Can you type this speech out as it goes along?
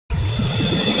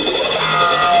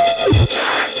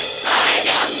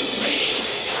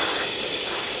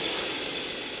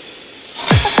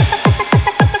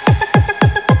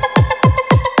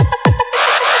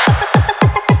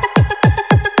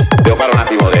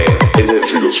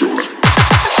esercitazione.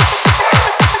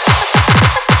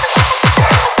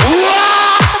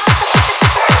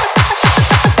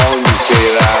 Ogni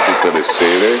sera, tutte le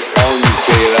sere, ogni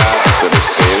sera, tutte le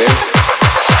sere,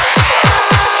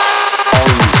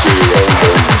 ogni sera.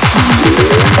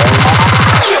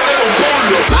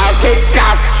 Ma che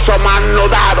cazzo m'hanno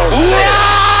dato?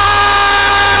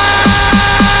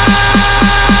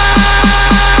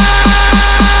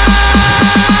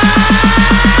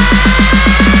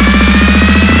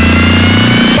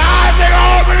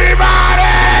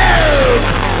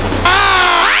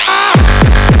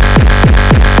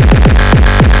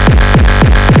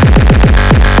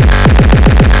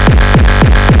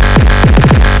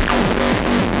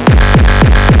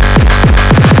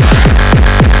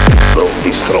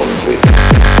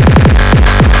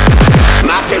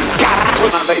 Ma che cazzo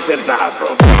mi avete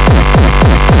dato?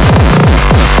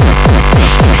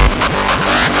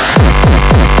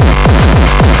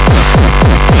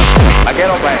 Ma che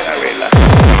roba era quella?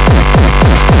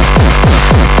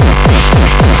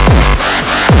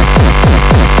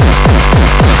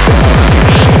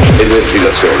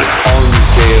 Esercitazione. Ogni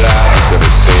sera, tutte le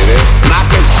sere. Ma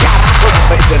che cazzo mi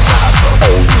avete dato?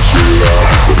 Ogni sera,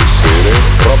 tutte le sere.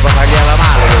 Roba tagliata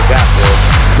male quel gatto.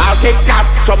 Ma che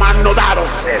cazzo m'hanno dato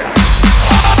stasera?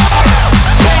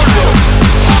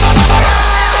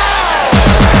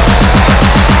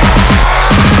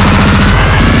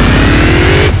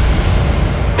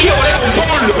 Io volevo un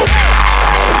pollo!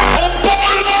 Un pollo!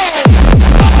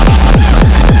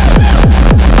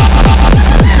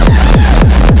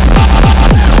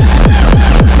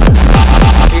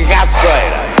 Che cazzo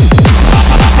era?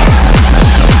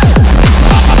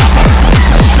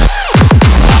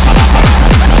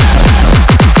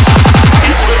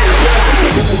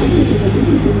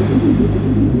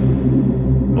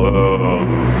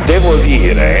 Devo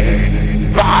dire,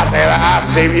 fatela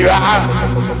se vi va,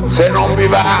 se non vi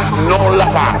va non la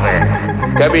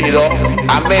fate, capito?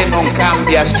 A me non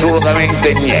cambia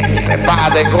assolutamente niente,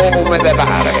 fate come vi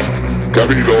pare,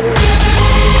 capito?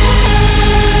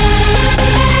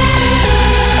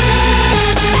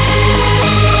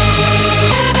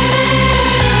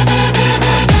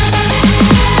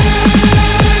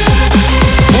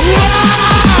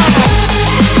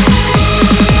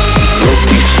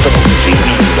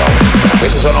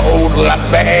 Queste sono urla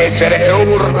becere,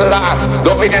 urla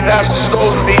dove ne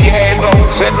nascondi dietro un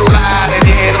cellulare,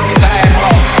 dietro un telefono.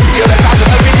 Io le faccio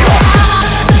dal video.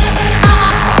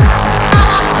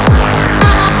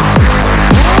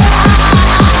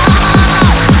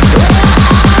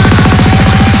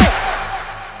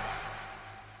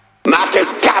 Ma che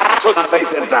cazzo mi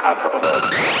avete dato?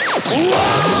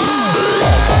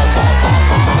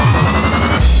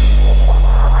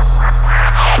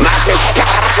 Ma che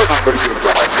cazzo mi avete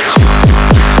dato?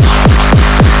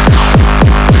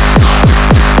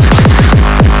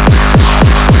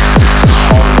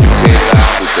 Ogni sera,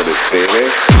 tutte le sere.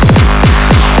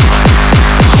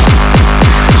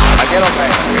 Ma che roba è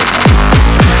questa?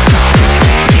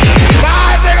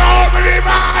 Fate come vi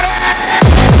pare!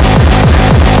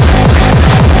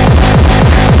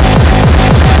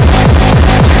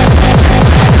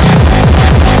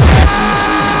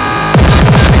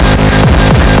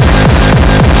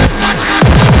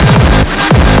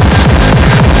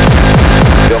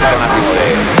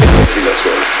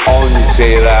 Ogni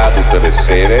sera, tutte le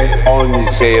sere, ogni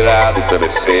sera, tutte le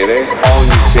sere,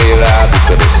 ogni sera,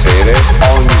 tutte le sere,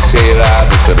 ogni sera,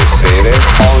 tutte le sere,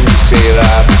 ogni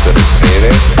sera, tutte le sere,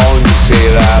 ogni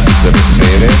sera, tutte le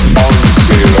sere.